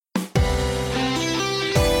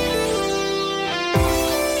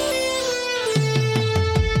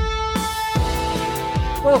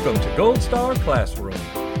Welcome to Gold Star Classroom,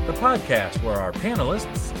 the podcast where our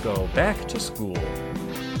panelists go back to school.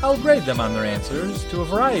 I'll grade them on their answers to a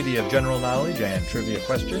variety of general knowledge and trivia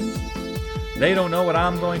questions. They don't know what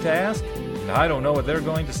I'm going to ask, and I don't know what they're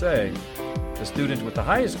going to say. The student with the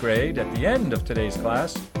highest grade at the end of today's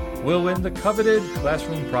class will win the coveted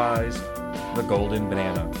classroom prize, the Golden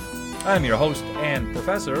Banana. I'm your host and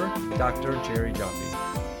professor, Dr. Jerry Jaffe.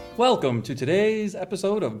 Welcome to today's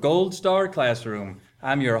episode of Gold Star Classroom.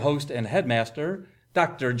 I'm your host and headmaster,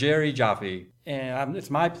 Dr. Jerry Jaffe. And it's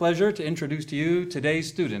my pleasure to introduce to you today's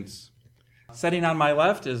students. Sitting on my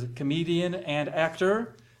left is comedian and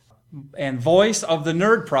actor and voice of the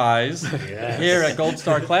Nerd Prize here at Gold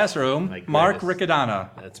Star Classroom, Mark Riccadonna.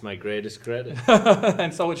 That's my greatest credit.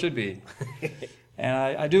 And so it should be. And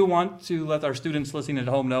I do want to let our students listening at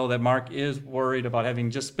home know that Mark is worried about having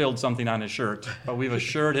just spilled something on his shirt, but we've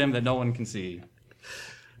assured him that no one can see.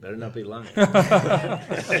 Better not be lying.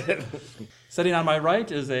 Sitting on my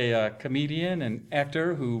right is a comedian and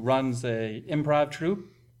actor who runs a improv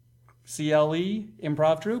troupe, CLE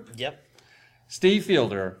improv troupe. Yep. Steve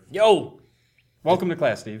Fielder. Yo! Welcome to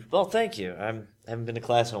class, Steve. Well, thank you. I haven't been to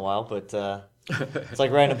class in a while, but it's like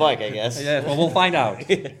riding a bike, I guess. Yeah, well, we'll find out.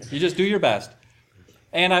 You just do your best.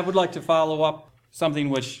 And I would like to follow up something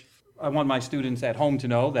which I want my students at home to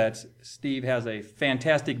know, that Steve has a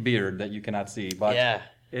fantastic beard that you cannot see, but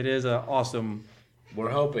it is an awesome... We're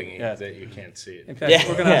hoping that you can't see it. In fact,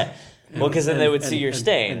 we're going to... Well, because then they would see your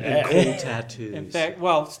stain. And cool tattoos. In fact,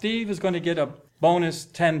 Steve is going to get a bonus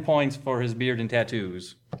 10 points for his beard and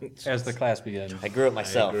tattoos as the class begins. I grew it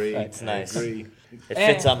myself. I agree. It's nice. I agree. It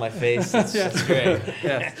fits on my face. It's great.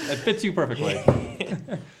 Yes, it fits you perfectly.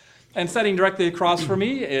 And sitting directly across from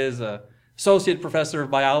me is Associate Professor of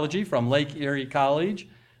Biology from Lake Erie College,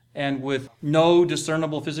 and with no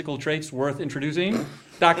discernible physical traits worth introducing,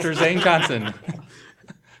 Dr. Zane Johnson.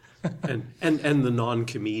 And the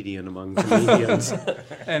non-comedian among comedians.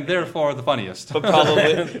 And therefore the funniest. But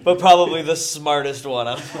probably the smartest one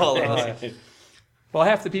out of all of us. Well,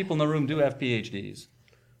 half the people in the room do have PhDs.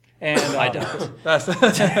 And I don't. I'm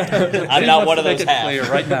I'm not one of those make it half. clear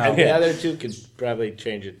right now. And the other two could probably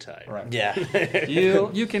change it tight. Right. Yeah.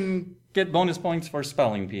 You can get bonus points for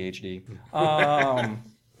spelling PhD.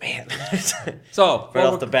 Man. So Right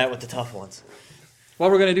off the bat with the tough ones.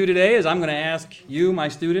 what we're going to do today is I'm going to ask you, my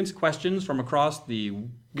students, questions from across the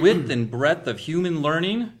width and breadth of human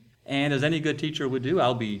learning. And as any good teacher would do,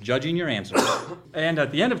 I'll be judging your answers. And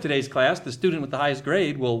at the end of today's class, the student with the highest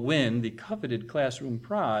grade will win the coveted classroom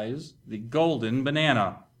prize, the Golden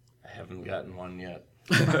Banana. I haven't gotten one yet.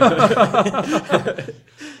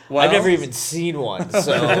 Well, I've never even seen one,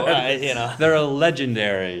 so, they're a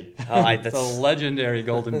legendary. that's... It's a legendary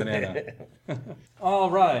Golden Banana. All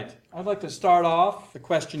right. I'd like to start off the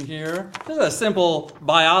question here. This is a simple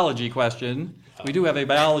biology question. We do have a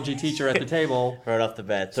biology teacher at the table. Right off the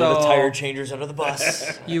bat. Throw the tire changers under the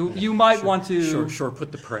bus. You might want to... Sure,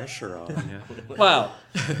 put the pressure on. Yeah. Well,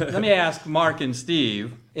 let me ask Mark and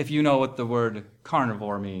Steve if you know what the word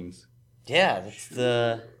carnivore means. Yeah, that's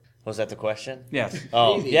the... Was that the question? Yes.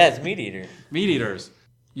 Oh, yeah, it's meat eater. Meat eaters.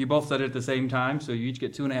 You both said it at the same time, so you each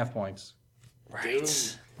get 2.5 points.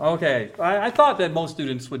 Right. Okay. I thought that most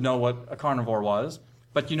students would know what a carnivore was,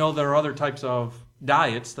 but you know there are other types of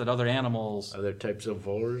diets that other animals... Other types of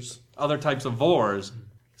vores. Other types of vores.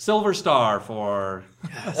 Silver star for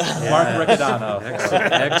Mark Riccadonna.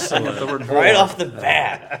 Excellent. The word vor. Right off the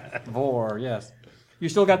bat. Vor, yes. You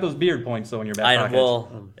still got those beard points, though, in your back pocket.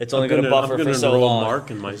 Well, it's only going to buffer I'm for so enroll long. Mark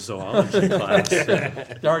in my zoology class.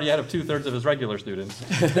 You already had 2/3 of his regular students.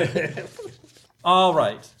 All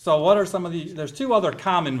right. So what are some of the... There's two other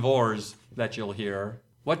common vores that you'll hear.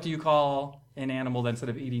 What do you call an animal that instead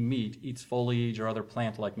of eating meat, eats foliage or other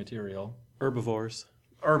plant-like material? Herbivores.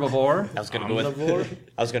 Herbivore. I was going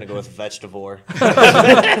to go with vegetivore.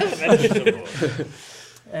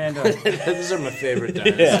 And Those are my favorite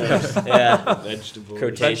dinosaurs. Yeah. Vegetable.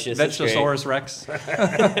 Cretaceous. it's great. Vegosaurus rex.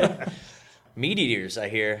 Meat eaters, I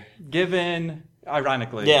hear. Given,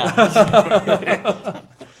 ironically, Yeah.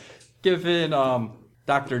 given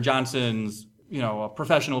Dr. Johnson's,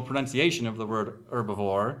 professional pronunciation of the word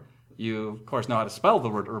herbivore, you, of course, know how to spell the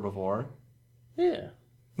word herbivore. Yeah.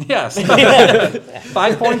 Yes.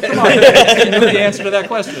 5 points for Mark. You knew the answer to that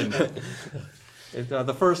question.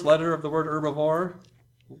 The first letter of the word herbivore,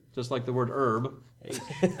 just like the word herb,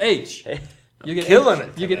 H. You get Killing H,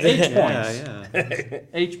 it. You get H points. Yeah.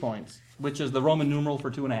 H points, which is the Roman numeral for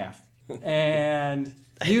 2.5. And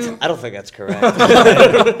you... I don't think that's correct.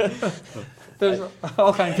 There's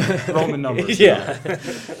all kinds of Roman numbers. Yeah.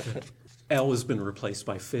 L has been replaced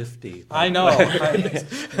by 50. I know.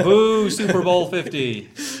 Boo, Super Bowl 50.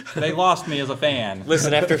 They lost me as a fan.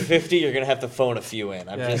 Listen, after 50, you're going to have to phone a few in.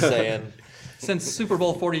 I'm just saying. Since Super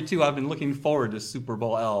Bowl 42, I've been looking forward to Super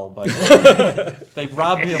Bowl L, but they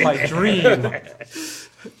robbed me of my dream.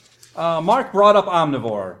 Mark brought up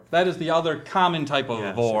omnivore. That is the other common type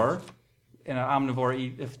of vor. And an omnivore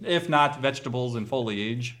eat, if not vegetables and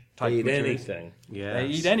foliage type They eat creatures. anything. Yes, They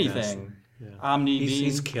eat anything. yes. Omni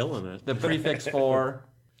He's being killing it. the prefix for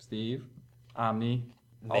Steve. Omni,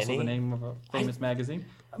 also Many? the name of a famous magazine.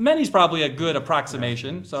 Many's probably a good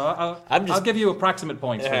approximation, so I'll give you approximate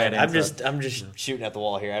points for that answer. I'm just shooting at the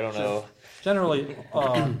wall here. I don't know. Generally,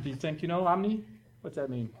 do you think you know Omni? What's that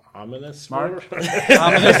mean? Ominous. Mark?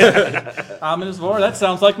 Ominous vor? That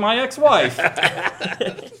sounds like my ex-wife.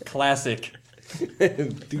 Classic.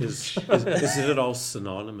 Is it at all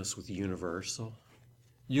synonymous with universal?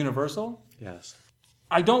 Universal? Yes.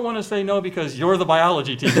 I don't want to say no because you're the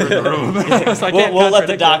biology teacher in the room. So I We'll can't let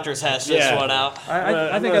the contradict doctors hash this Yeah. one out. it.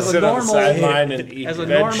 I think as a Sit on the normal sideline and eat as a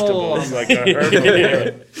normal, vegetables like a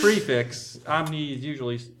herbivore. prefix, omni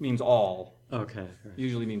usually means all. Okay.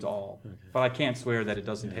 Usually means all. But I can't swear that it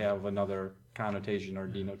doesn't have another connotation or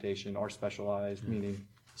denotation or specialized meaning.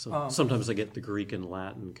 So sometimes I get the Greek and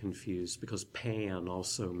Latin confused because pan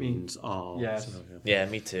also means all. Yes. So, Yeah,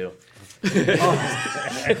 me too.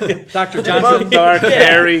 Dr. Johnson, Dark,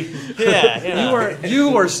 hairy. Yeah, you know. you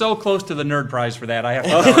were so close to the nerd prize for that. I have to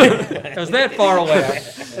tell you. It was that far away.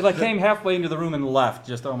 It like came halfway into the room and left,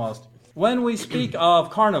 just almost. When we speak of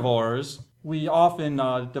carnivores, we often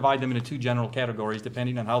divide them into two general categories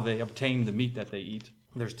depending on how they obtain the meat that they eat.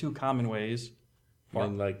 There's two common ways.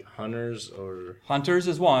 And like hunters or Hunters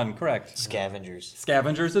is one, correct. Scavengers.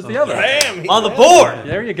 Scavengers is the other. bam On the board!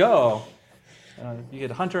 There you go. You get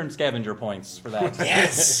hunter and scavenger points for that.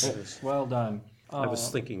 Yes! Well done. I was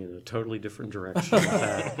thinking in a totally different direction with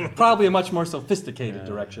that. Probably a much more sophisticated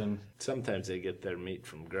direction. Sometimes they get their meat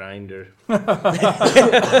from Grinder.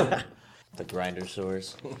 The grinder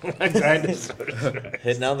sores. Grinders.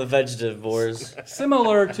 Hitting on the vegetivores.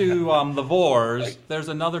 Similar to the vores, there's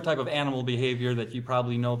another type of animal behavior that you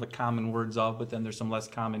probably know the common words of, but then there's some less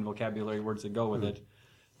common vocabulary words that go with it.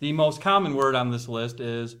 The most common word on this list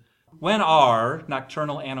is, when are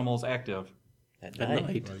nocturnal animals active? At At night.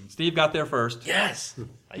 night. Steve got there first. Yes!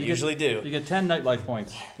 I usually You do. get 10 nightlife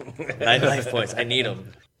points. Night life points. I need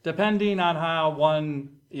them. Depending on how one,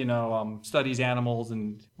 studies animals,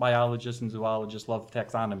 and biologists and zoologists love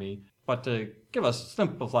taxonomy. But to give a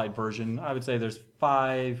simplified version, I would say there's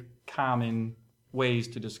 5 common ways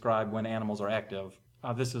to describe when animals are active.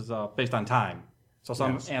 This is based on time. So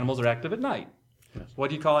some animals are active at night. Yes. What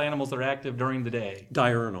do you call animals that are active during the day?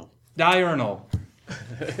 Diurnal. Diurnal.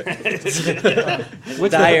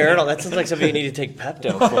 Diurnal. That sounds like something you need to take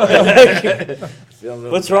Pepto for.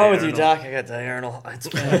 What's wrong with you, Doc? I got diurnal. It's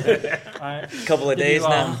been a couple of days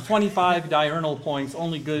now. 25 diurnal points,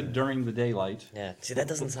 only good during the daylight. Yeah. See, that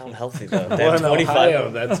doesn't sound healthy, though. To Well, have in 25.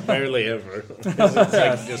 Ohio, that's barely ever. It's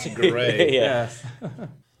like just gray. Yeah.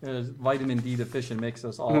 Yes. Vitamin D deficient makes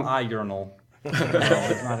us all diurnal.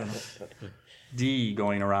 There's not enough D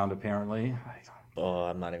going around, apparently. Oh,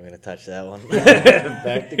 I'm not even going to touch that one.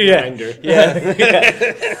 Back to Grinder. Yeah.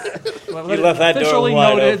 Well, You left that door officially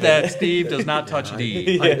wide noted open. that Steve does not touch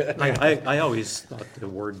D. I always thought the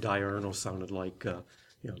word diurnal sounded like a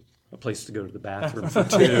place to go to the bathroom for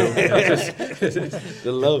two.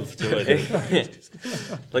 The love to it.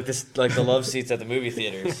 like the love seats at the movie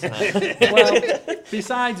theaters. Well,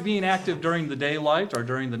 besides being active during the daylight or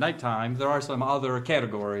during the nighttime, there are some other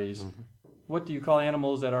categories. What do you call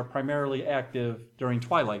animals that are primarily active during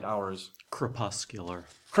twilight hours? Crepuscular.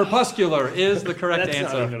 Crepuscular is the correct That's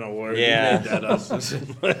answer. not even a word. Yeah. You made that up.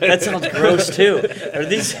 That sounds gross too. Are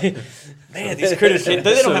these these critters? They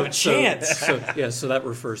don't have a chance. So that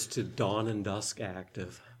refers to dawn and dusk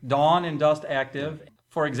active. Dawn and dusk active.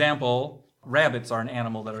 For example, rabbits are an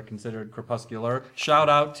animal that are considered crepuscular. Shout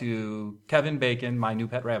out to Kevin Bacon, my new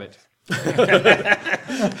pet rabbit.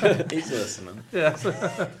 He's listening. Yes.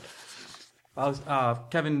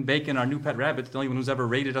 Kevin Bacon, our new pet rabbit, is the only one who's ever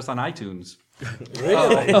rated us on iTunes.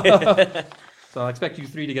 Really? So I expect you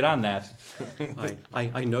 3 to get on that.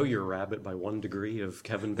 I know your rabbit by 1 degree of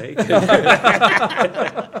Kevin Bacon.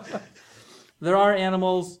 There are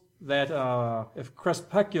animals that, if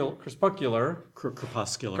crepuscular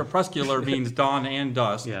means dawn and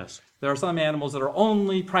dusk, Yes. there are some animals that are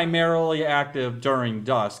only primarily active during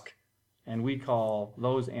dusk, and we call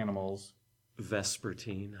those animals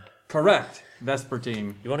Vespertine. Correct.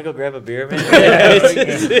 Vespertine. You want to go grab a beer, man?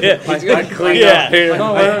 I clean up here.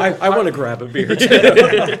 I want to grab a beer too.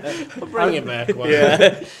 I'll bring it back.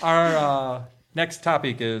 Our next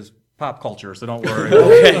topic is pop culture, so don't worry.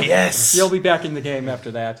 Okay, yes. You'll be back in the game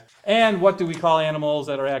after that. And what do we call animals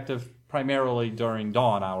that are active primarily during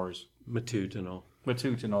dawn hours? Matutinal.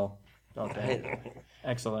 Matutinal. Okay.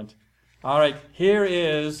 Excellent. All right, here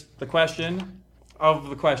is the question of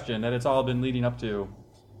the question that it's all been leading up to.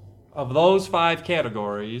 Of those 5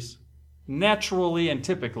 categories, naturally and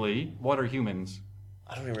typically, what are humans?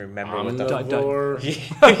 I don't even remember what Omnivore.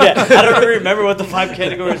 I don't even remember what the 5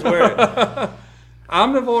 categories were.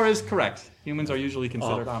 Omnivore is correct. Humans are usually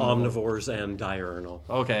considered Omnivores and diurnal.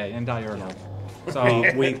 Okay, and diurnal. So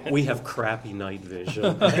We have crappy night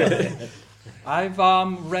vision. I've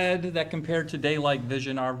read that compared to daylight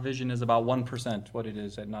vision, our vision is about 1% what it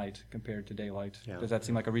is at night compared to daylight. Yeah. Does that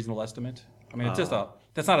seem like a reasonable estimate? I mean, it's just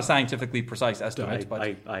that's not a scientifically precise estimate, but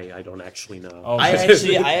I don't actually know. Oh, I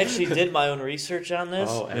actually did my own research on this.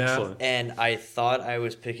 Oh, excellent. And I thought I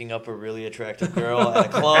was picking up a really attractive girl at a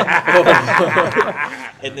club.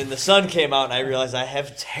 And then the sun came out and I realized I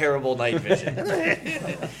have terrible night vision.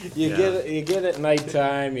 You get at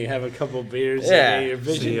nighttime, you have a couple beers, Yeah. your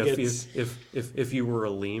vision See, gets... if you were a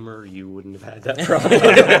lemur, you wouldn't have had that problem.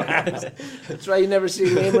 That's why you never see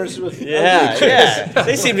lemurs with... Yeah.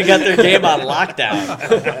 They seem to got their game on lockdown.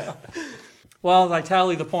 well, as I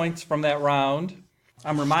tally the points from that round,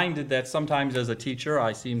 I'm reminded that sometimes as a teacher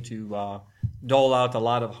I seem to dole out a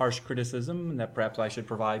lot of harsh criticism and that perhaps I should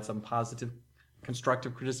provide some positive,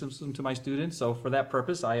 constructive criticism to my students. So for that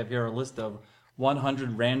purpose, I have here a list of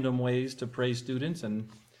 100 random ways to praise students, and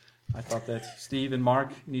I thought that Steve and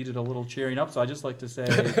Mark needed a little cheering up, so I'd just like to say,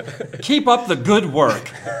 keep up the good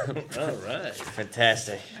work. All right.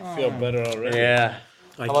 Fantastic. I feel better already. Yeah.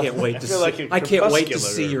 I can't wait to feel see. like you're I can't wait to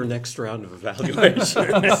crepuscular. see your next round of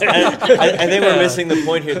evaluation. I think we're missing the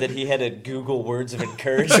point here that he had to Google words of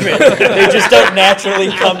encouragement. They just don't naturally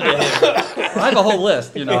come to him. I have a whole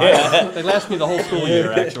list, you know. They last me the whole school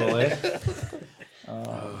year, actually.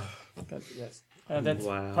 That's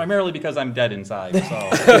Wow. primarily because I'm dead inside. So,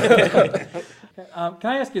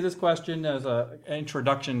 can I ask you this question as an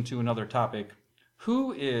introduction to another topic?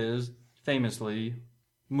 Who is famously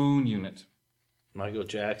Moon Unit? Michael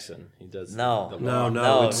Jackson. He does... No.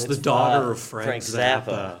 No, it's the daughter of Frank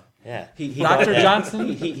Zappa. Yeah. He Dr. got-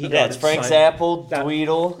 Johnson? He Yeah, got it's Frank sim- Zappa, that-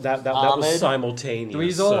 Dweedle, That was Ahmed. simultaneous.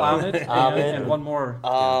 Dweezil, so- Ahmed, and one more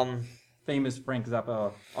Um, famous Frank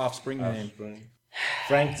Zappa offspring name.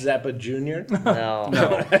 Frank Zappa Jr.? no.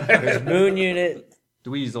 There's Moon Unit,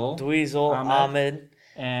 Dweezil, Dweezil, Ahmed. Ahmed.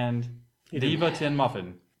 and Diva Tin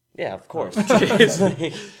Muffin. Yeah, of course.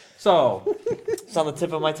 So, It's on the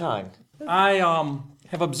tip of my tongue. I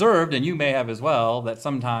have observed, and you may have as well, that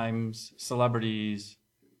sometimes celebrities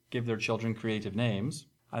give their children creative names.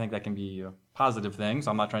 I think that can be a positive thing,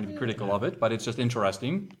 so I'm not trying to be critical of it, but it's just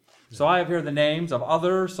interesting. So I have here the names of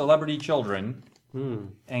other celebrity children,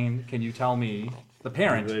 and can you tell me the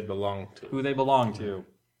parent Who they belong to. who they belong to?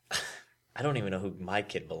 I don't even know who my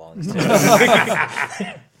kid belongs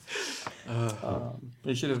to.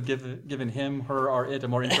 They should have given him, her, or it a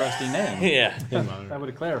more interesting name. Yeah. That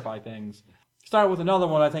would clarify things. Start with another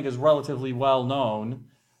one I think is relatively well known.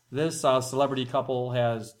 This celebrity couple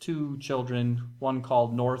has 2 children, one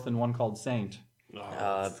called North and one called Saint.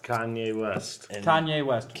 It's Kanye West. And Kanye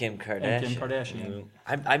West Kim Kardashian. and Kim Kardashian.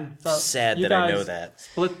 I'm So sad you that I know guys that.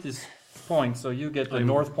 Split this point, so you get the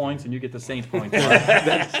North points and you get the Saint points.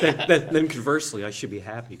 Then conversely, I should be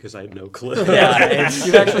happy because I have no clue. Yeah,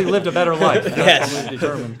 You've actually lived a better life. That's Yes. what we've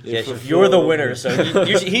determined. yes, you're the winner, so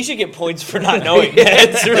he should get points for not knowing that.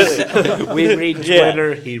 It's really, We read Yeah.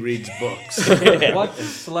 Twitter, he reads books. What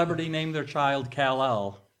celebrity named their child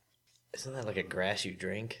Kal-El? Isn't that like a grass you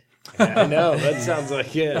drink? I know, that sounds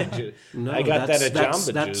like, No, I got that at that's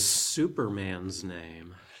Jamba That's Juice. Superman's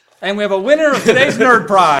name. And we have a winner of today's Nerd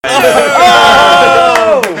Prize.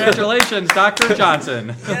 Oh! Congratulations, Dr.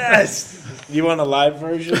 Johnson. Yes! You want a live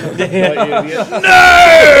version? Of what you get?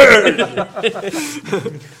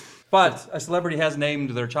 But a celebrity has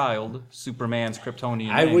named their child Superman's Kryptonian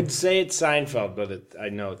I name. would say it's Seinfeld, but I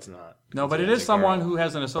know it's not. No, but it is someone who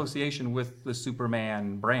has an association with the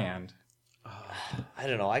Superman brand. I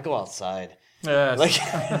don't know. I go outside. Yes. Like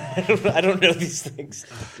I don't know these things.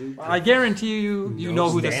 I guarantee you know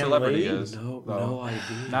who the Stan celebrity Lee? is. No idea.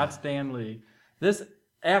 Not Stan Lee. This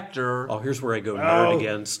actor, Oh, here's where I go nerd Oh,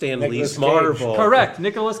 again. Stan Nicolas Lee's Cage. Marvel. correct,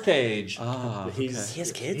 Nicolas Cage. Ah, He's, He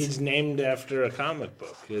has kids? He's named after a comic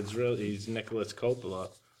book. He's Nicholas Coppola.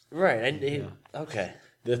 Right. Okay.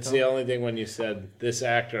 That's the only thing when you said this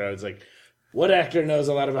actor, I was like, What actor knows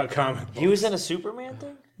a lot about comic books? He was in a Superman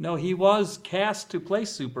thing? No, he was cast to play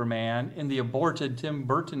Superman in the aborted Tim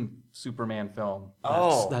Burton Superman film.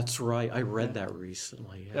 That's right. I read that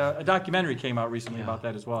recently. A documentary came out recently about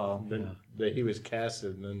that as well. Then he was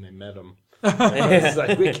casted, and then they met him. It's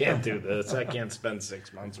like, we can't do this. I can't spend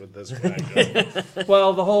 6 months with this guy.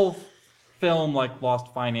 Well, the whole film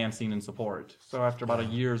lost financing and support. So after about a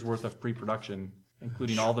year's worth of pre-production,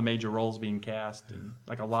 including all the major roles being cast and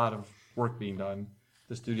a lot of work being done,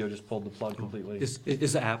 the studio just pulled the plug completely.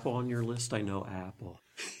 Is Apple on your list? I know Apple.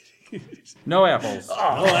 No apples.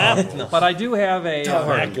 No apple. But I do have a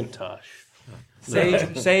Macintosh.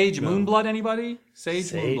 Sage Moonblood. Anybody?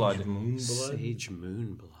 Sage Moonblood. Sage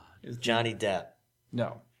Moonblood. Johnny Depp.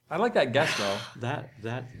 No. I like that guess though.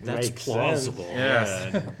 That's Makes plausible. sense.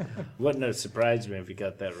 Yes. Yeah. Wouldn't have surprised me if you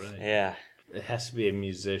got that right. Yeah. It has to be a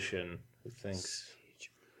musician who thinks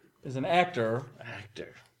Is an actor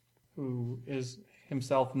actor. who is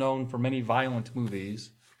himself known for many violent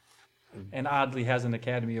movies, and oddly has an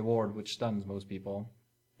Academy Award, which stuns most people.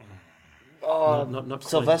 Not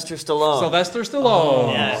Sylvester Stallone. Sylvester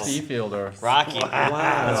Stallone, Yes. Steve Fielder. Rocky. Wow.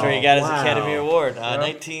 That's where he got his Academy Award.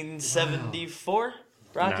 1974?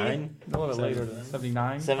 Rocky? 9? A little bit later than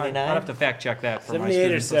 79. 79? I'd have to fact check that for my 78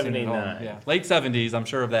 or students listening at home. 79. Yeah, late 70s. I'm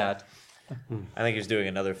sure of that. I think he was doing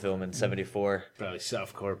another film in 74. Probably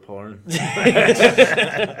softcore porn.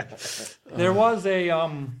 There was a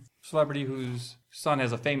celebrity whose son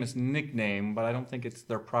has a famous nickname, but I don't think it's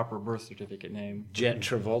their proper birth certificate name. Jet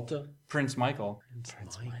Travolta? Prince Michael.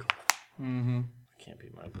 Can't be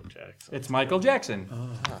Michael Jackson. It's Michael Jackson.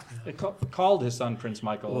 It called his son Prince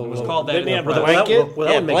Michael. It was called that. Didn't he in have the the press. blanket? Well,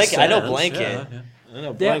 that Yeah, would make Blanket. I know sense. Blanket. Yeah. I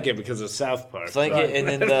know Blanket because of South Park. Blanket, and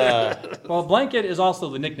then the... Well, Blanket is also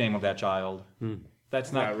the nickname of that child.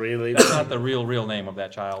 That's Not not really. that's not the real name of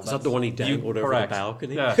that child. Is that the one he dangled over the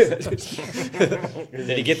balcony? Yes.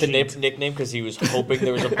 Did he get the nickname because he was hoping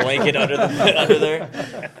there was a blanket under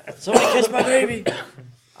there? Somebody catch my baby.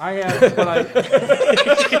 I have, but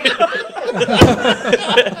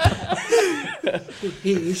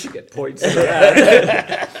You should get points for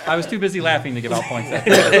that. I was too busy laughing to give out points.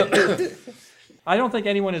 I don't think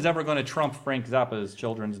anyone is ever going to trump Frank Zappa's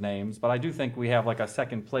children's names, but I do think we have a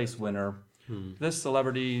second place winner. This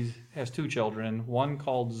celebrity has two children, one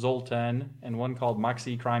called Zoltan and one called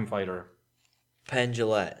Moxie Crime Fighter. Penn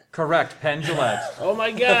Jillette. Correct, Penn Jillette. Oh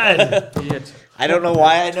my God! I don't know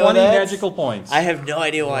why I know 20 that. magical points. I have no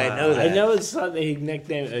idea why I know I that. know his son.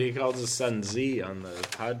 He calls his son Z on the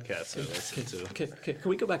podcast I listen to. Can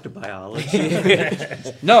we go back to biology?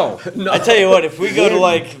 No. I tell you what, if we go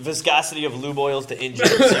to viscosity of lube oils to engines,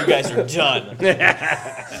 you guys are done.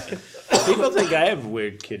 People think I have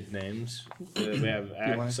weird kid names. We have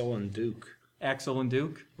Axel and Duke. Axel and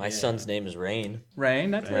Duke. My son's name is Rain.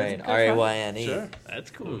 Rain. That's Rain. that's R-A-Y-N-E. Sure,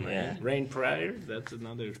 that's cool, man. Rain Pryor, that's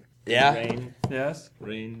another. Yeah. Rain. Yes,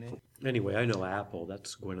 Rain. Anyway, I know Apple.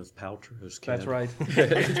 That's Gwyneth Paltrow's kid. that's right.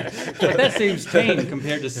 But that seems tame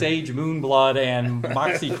compared to Sage Moonblood and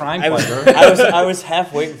Moxie Crime Fighter. I was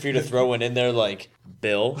half waiting for you to throw one in there like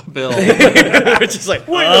Bill. Bill. It's just like,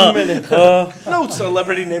 wait a minute. No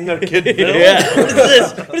celebrity named their kid Bill. Yeah. What is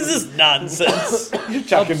this? What is this nonsense? You're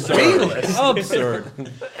talking B-list. Absurd.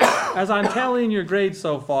 As I'm tallying your grades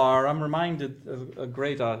so far, I'm reminded of a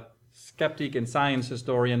great skeptic and science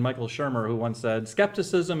historian, Michael Shermer, who once said,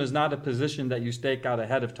 "Skepticism is not a position that you stake out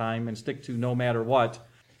ahead of time and stick to no matter what."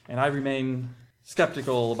 And I remain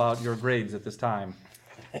skeptical about your grades at this time.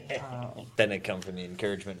 Didn't come from the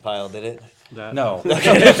encouragement pile, did it? No.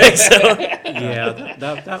 I think so. Yeah,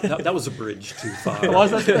 that was a bridge too far.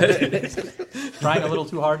 Was it? Trying a little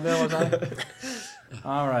too hard there, was I?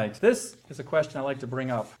 All right. This is a question I like to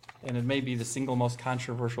bring up, and it may be the single most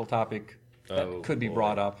controversial topic that could be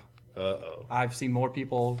brought up. Uh-oh. I've seen more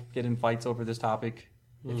people get in fights over this topic.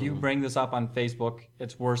 If you bring this up on Facebook,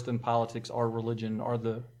 it's worse than politics or religion or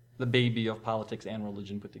the baby of politics and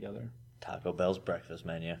religion put together. Taco Bell's breakfast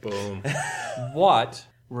menu. Boom. What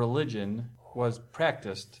religion was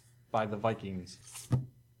practiced by the Vikings?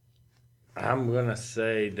 I'm going to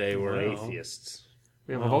say they were atheists.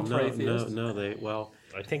 We have a vote for atheists. No,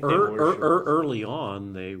 I think they were. early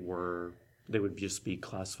on they would just be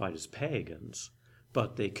classified as pagans,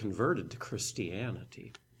 but they converted to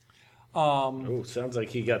Christianity. Oh, sounds like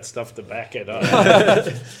he got stuff to back it up.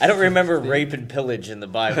 I don't remember rape and pillage in the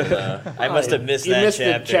Bible, though. I must have missed You that missed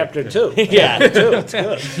chapter. it, chapter 2. Yeah. That's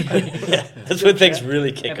good. That's when things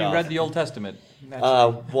really kick Have you off. read the Old Testament?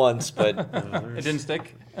 That's- Once, but it didn't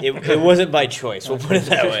stick? it wasn't by choice. We'll put it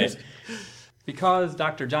that way. Because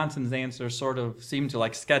Dr. Johnson's answer sort of seemed to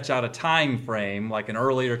sketch out a time frame, like an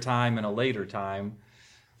earlier time and a later time,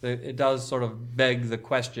 it does sort of beg the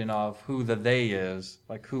question of who the they is.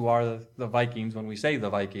 Like, who are the Vikings when we say the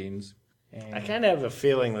Vikings? And I kind of have a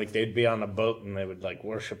feeling like they'd be on a boat and they would like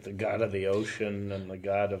worship the god of the ocean and the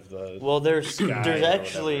god of the. Well, there's sky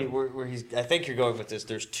actually where he's. I think you're going with this.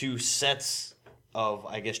 There's two sets of,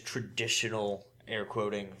 I guess, traditional air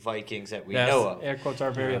quoting Vikings that we know of. Air quotes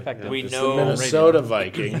are very effective. We It's know the Minnesota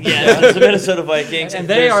Vikings. Yeah, it's the Minnesota Vikings, And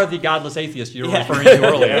they are the godless atheists you were referring to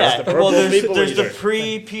earlier. Yeah, the well, purple people there's the eater.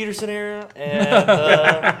 pre-Peterson era and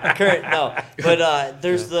the current. No, but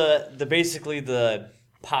there's the basically the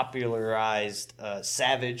popularized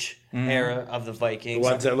savage era of the The Vikings.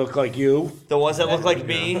 ones that look like you. The ones that look like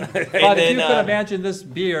me. But if you could imagine this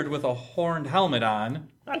beard with a horned helmet on,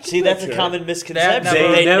 See, that's a common misconception.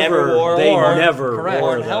 That They never wore they or never correct.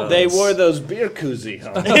 wore Or those. They wore those beer koozie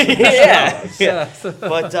helmets. yeah.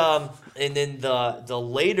 But and then the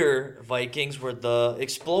later Vikings were the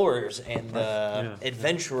explorers and the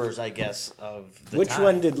adventurers, I guess, of the Which time.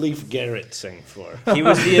 one did Leif Garrett sing for? He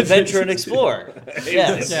was the adventurer and explorer.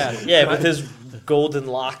 Yes. Yeah. With his golden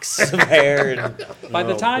locks of hair. And, by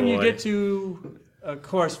the Oh, time you boy. get to, of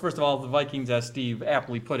course, first of all, the Vikings, as Steve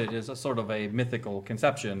aptly put it, is a sort of a mythical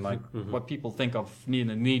conception. Like what people think of a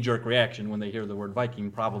knee-jerk reaction when they hear the word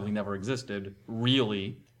Viking probably never existed,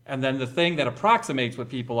 really. And then the thing that approximates what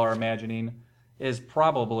people are imagining is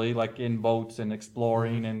probably like in boats and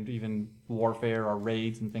exploring and even warfare or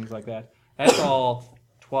raids and things like that. That's all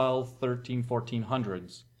 12, 13,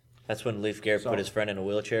 1400s. that's when Leif Garrett put his friend in a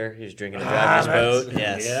wheelchair. He was drinking and driving his boat.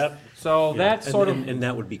 Yes. Yep. So that's sort of... and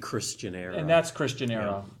that would be Christian era. And that's Christian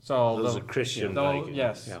era. So Those are Christian Vikings.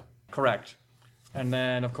 Yes, Yeah. correct. And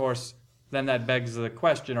then, of course, then that begs the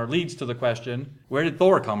question, or leads to the question, where did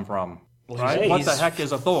Thor come from? Right? What the heck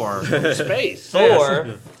is a Thor? Space.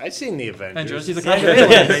 Thor. I've seen the Avengers. Avengers. He's a kind of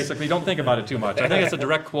alien, basically. Don't think about it too much. I think it's a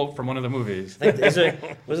direct quote from one of the movies.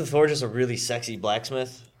 Wasn't Thor just a really sexy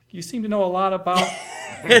blacksmith? You seem to know a lot about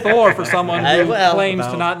Thor for someone who claims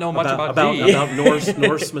to not know much about G. about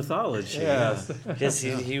Norse mythology. Yes. Yes,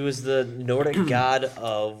 he was the Nordic god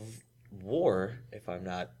of war, if I'm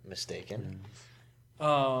not mistaken.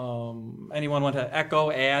 Anyone want to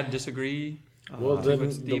echo, add, disagree? Well, what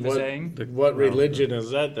then Steve is saying? what religion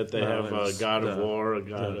is that they Well, have a it's god of the- war, a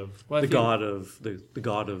god of... Well, The if you-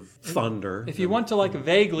 god of thunder. If you want to like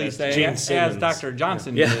vaguely That's say, Gene as Simmons. Dr.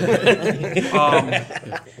 Johnson did,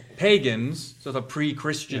 pagans, so the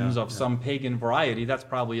pre-Christians of some pagan variety, that's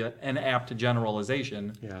probably an apt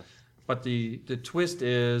generalization. Yeah. But the twist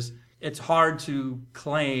is, it's hard to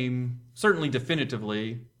claim, certainly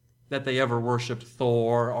definitively, that they ever worshipped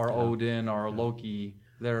Thor or Odin or Loki.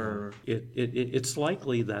 They're It's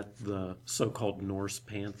likely that the so-called Norse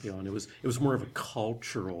pantheon it was more of a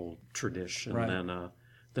cultural tradition Right.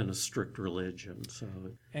 than a strict religion. So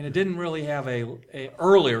and it didn't really have a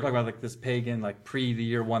earlier, talking about like this pagan, like pre the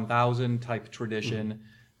year 1000 type tradition,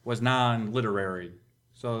 was non-literary.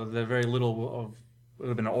 So there very little of would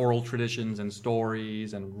have been oral traditions and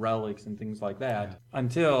stories and relics and things like that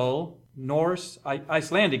until Norse,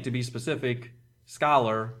 Icelandic to be specific,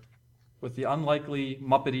 scholar with the unlikely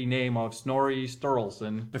Muppety name of Snorri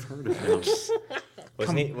Sturluson. I've heard of him.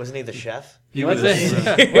 Wasn't he the chef? He was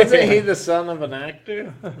Wasn't he the son of an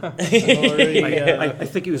actor? I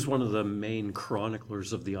think he was one of the main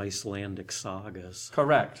chroniclers of the Icelandic sagas.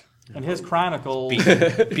 correct. And his chronicles...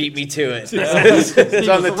 Beat me to it. It's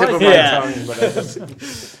on the tip of my Yeah. tongue,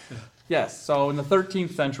 but Yes, so in the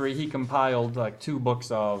 13th century, he compiled like 2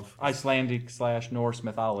 books of Icelandic/Norse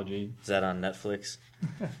mythology. Is that on Netflix?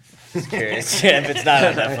 Just curious. If it's not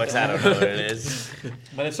on Netflix, I don't know what it is.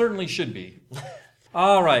 But it certainly should be.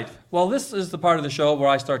 All right. Well, this is the part of the show where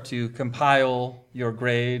I start to compile your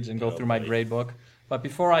grades and go through my grade book. But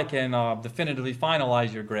before I can definitively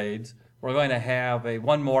finalize your grades, we're going to have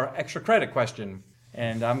one more extra credit question.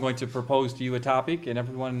 And I'm going to propose to you a topic, and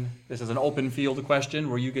everyone, this is an open field question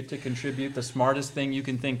where you get to contribute the smartest thing you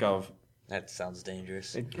can think of. That sounds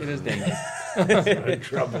dangerous. It is dangerous.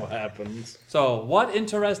 trouble happens. So, what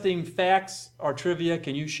interesting facts or trivia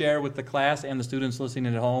can you share with the class and the students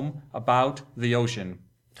listening at home about the ocean?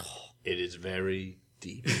 It is very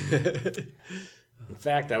deep. In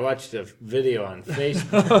fact, I watched a video on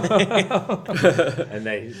Facebook, and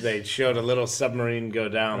they showed a little submarine go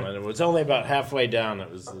down, and it was only about halfway down. It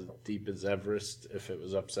was as deep as Everest if it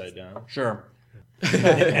was upside down. Sure.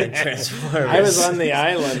 and Transformers. I was on the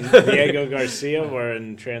island. Diego Garcia were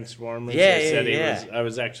in Transformers. Yeah, I said yeah. he was. I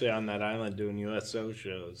was actually on that island doing USO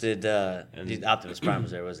shows. Did Optimus Prime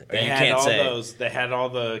was there? Was it? They You had can't all say. those. They had all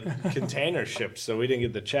the container ships, so we didn't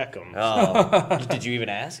get to check them. Oh, did you even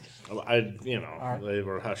ask? They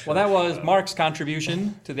were hush. Well, that was Mark's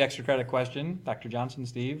contribution to the extra credit question. Dr. Johnson,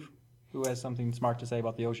 Steve, who has something smart to say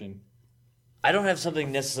about the ocean? I don't have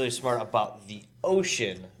something necessarily smart about the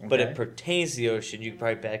ocean, but Okay. it pertains to the ocean. You can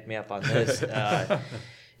probably back me up on this.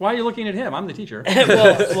 Why are you looking at him? I'm the teacher.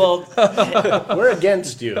 well, We're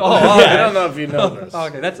against you. Oh, I don't know if you know this.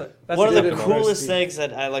 Okay, that's one of the good coolest advice. things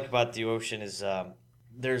that I like about the ocean is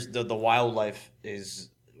there's the wildlife is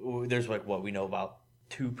there's like what we know about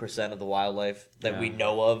 2% of the wildlife that we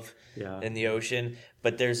know of in the ocean,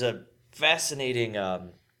 but there's a fascinating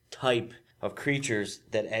type of creatures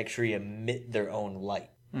that actually emit their own light.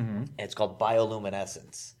 And it's called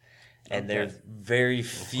bioluminescence. And there's very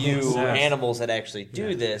few animals that actually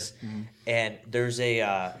do this. And there's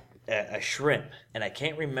a shrimp, and I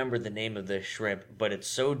can't remember the name of this shrimp, but it's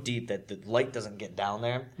so deep that the light doesn't get down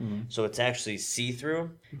there, so it's actually see-through,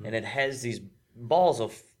 and it has these balls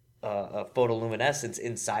of photoluminescence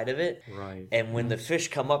inside of it. Right. And when the fish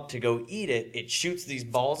come up to go eat it, it shoots these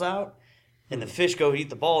balls out. And the fish go eat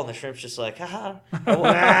the ball, and the shrimp's just like, haha,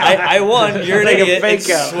 I won, you're an Take a idiot, and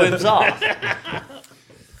fake out. swims off.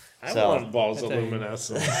 I So- want balls of That's a-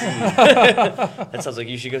 luminescence. That sounds like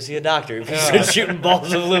you should go see a doctor if you start shooting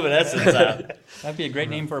balls of luminescence out. That'd be a great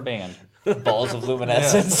name for a band. Balls of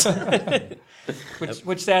luminescence.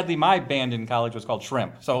 Which sadly, my band in college was called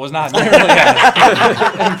Shrimp, so it was not nearly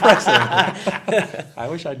as impressive. I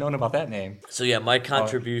wish I'd known about that name. So yeah, my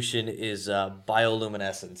contribution is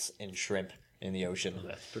bioluminescence in shrimp in the ocean.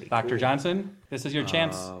 That's pretty Dr. cool. Johnson, this is your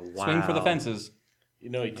chance. Swing for the wow. fences. You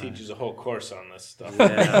know, he teaches a whole course on this stuff.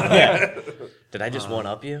 Did I just one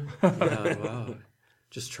up you? Yeah, wow.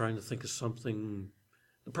 Just trying to think of something.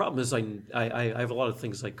 The problem is I have a lot of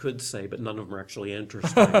things I could say, but none of them are actually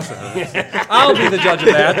interesting. So, I'll be the judge of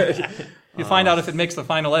that. You find out if it makes the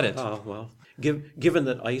final edit. well, given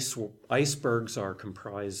that icebergs are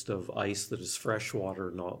comprised of ice that is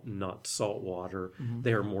freshwater, not salt water,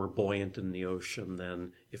 they are more buoyant in the ocean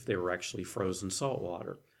than if they were actually frozen salt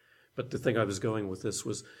water. But the thing I was going with this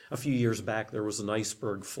was a few years back there was an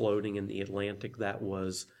iceberg floating in the Atlantic that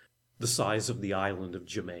was the size of the island of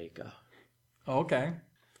Jamaica. Oh, okay.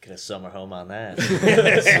 Get a summer home on that.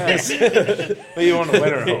 Well, you want a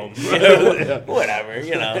winter home. Whatever,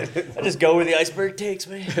 I just go where the iceberg takes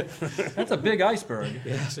me. That's a big iceberg.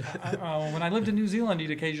 When I lived in New Zealand,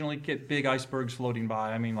 you'd occasionally get big icebergs floating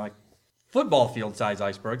by. I mean, like football field size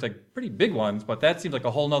icebergs, like pretty big ones, but that seems like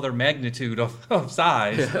a whole nother magnitude of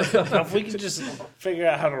size. Now, if we could just figure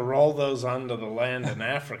out how to roll those onto the land in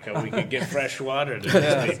Africa, we could get fresh water to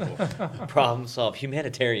these people. Problem solved.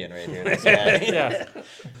 Humanitarian right here. This guy. Yeah.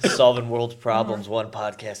 Solving world's problems one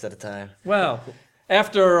podcast at a time. Well,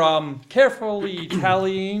 after carefully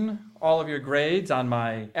tallying all of your grades on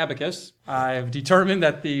my abacus, I've determined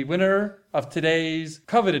that the winner of today's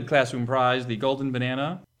coveted classroom prize, the Golden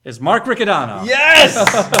Banana, is Mark Riccadonna. Yes!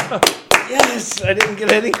 Yes! I didn't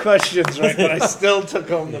get any questions right, but I still took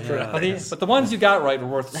home the prize. But the ones you got right were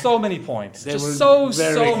worth so many points. They Just were so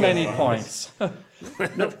very good many ones. points.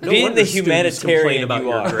 Being wonder the students complain humanitarian about you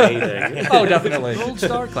your are. grading. Oh, definitely. Gold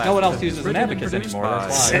Star class. No one else uses an Written and abacus produced anymore.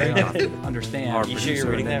 That's by- why. I don't understand. You sure you're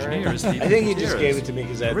reading that right? I think he just gave it to me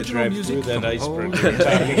because I had to Original drive music through that iceberg composed- we were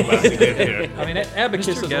talking about to get here. I mean, abacus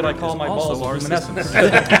is what I call my balls of luminescence.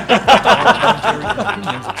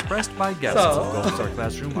 Opinions expressed by guests So, of Gold Star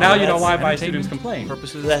Classroom. now are you know why for my entertainment students complain.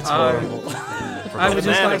 Purposes. That's horrible. I would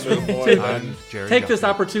just like I'm to Jerry take this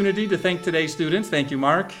Duffy. opportunity to thank today's students. Thank you,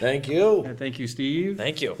 Mark. Thank you. And thank you, Steve.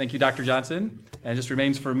 Thank you. Thank you, Dr. Johnson. And it just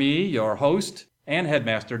remains for me, your host and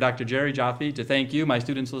headmaster, Dr. Jerry Jaffe, to thank you, my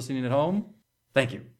students listening at home. Thank you.